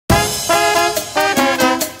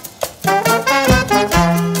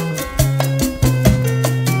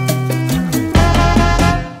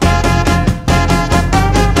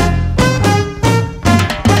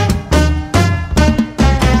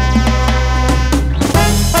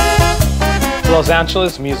Los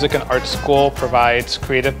Angeles Music and Art School provides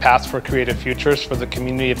creative paths for creative futures for the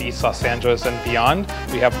community of East Los Angeles and beyond.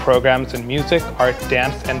 We have programs in music, art,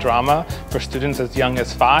 dance, and drama for students as young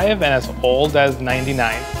as 5 and as old as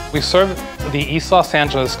 99. We serve the East Los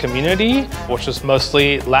Angeles community, which is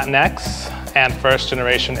mostly Latinx and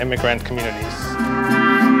first-generation immigrant communities.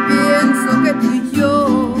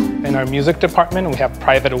 In our music department, we have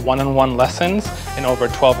private one-on-one lessons in over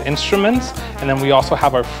 12 instruments, and then we also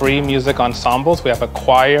have our free music ensembles. We have a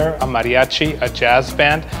choir, a mariachi, a jazz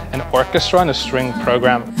band, an orchestra, and a string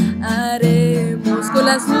program.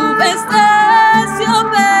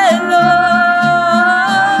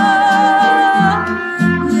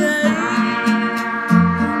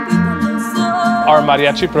 Our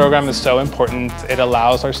mariachi program is so important. It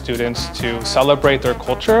allows our students to celebrate their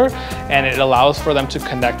culture, and it allows for them to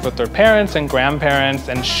connect with their parents and grandparents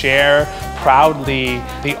and share proudly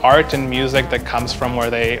the art and music that comes from what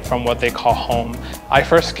they call home. I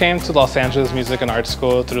first came to Los Angeles Music and Art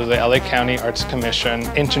School through the LA County Arts Commission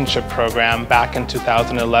internship program back in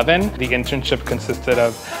 2011. The internship consisted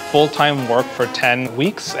of full-time work for 10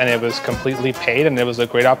 weeks, and it was completely paid, and it was a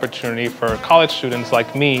great opportunity for college students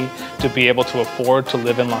like me to be able to afford to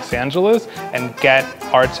live in Los Angeles and get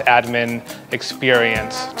arts admin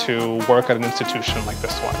experience to work at an institution like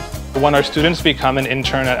this one. When our students become an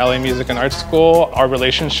intern at LA Music and Art School, our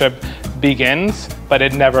relationship begins, but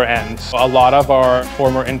it never ends. A lot of our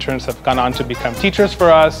former interns have gone on to become teachers for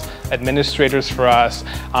us, administrators for us,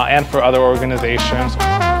 and for other organizations.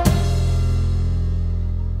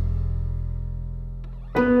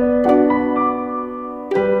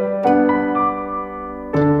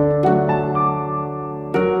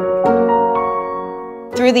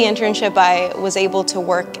 Through the internship, I was able to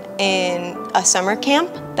work in a summer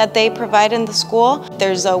camp that they provide in the school.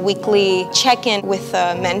 There's a weekly check-in with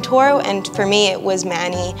a mentor, and for me it was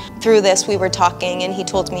Manny. Through this we were talking, and he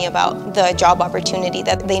told me about the job opportunity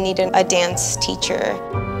that they needed a dance teacher.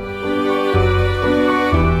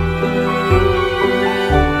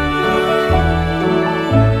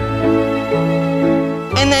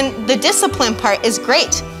 And then the discipline part is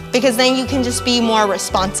great, because then you can just be more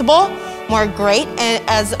responsible, more great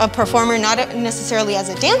as a performer, not necessarily as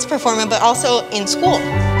a dance performer, but also in school.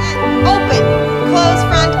 Open, close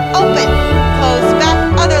front, open, close back,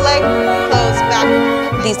 other leg, close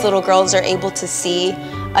back. These little girls are able to see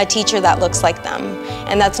a teacher that looks like them,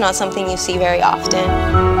 and that's not something you see very often.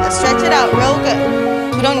 Stretch it out real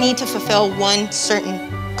good. We don't need to fulfill one certain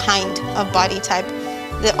kind of body type.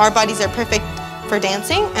 Our bodies are perfect for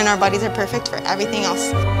dancing, and our bodies are perfect for everything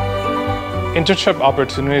else. Internship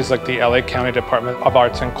opportunities like the LA County Department of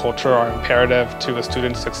Arts and Culture are imperative to a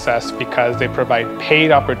student's success because they provide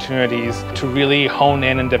paid opportunities to really hone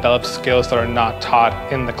in and develop skills that are not taught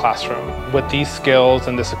in the classroom. With these skills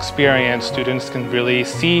and this experience, students can really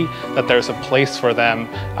see that there's a place for them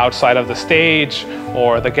outside of the stage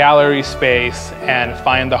or the gallery space and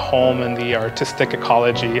find the home in the artistic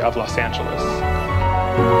ecology of Los Angeles.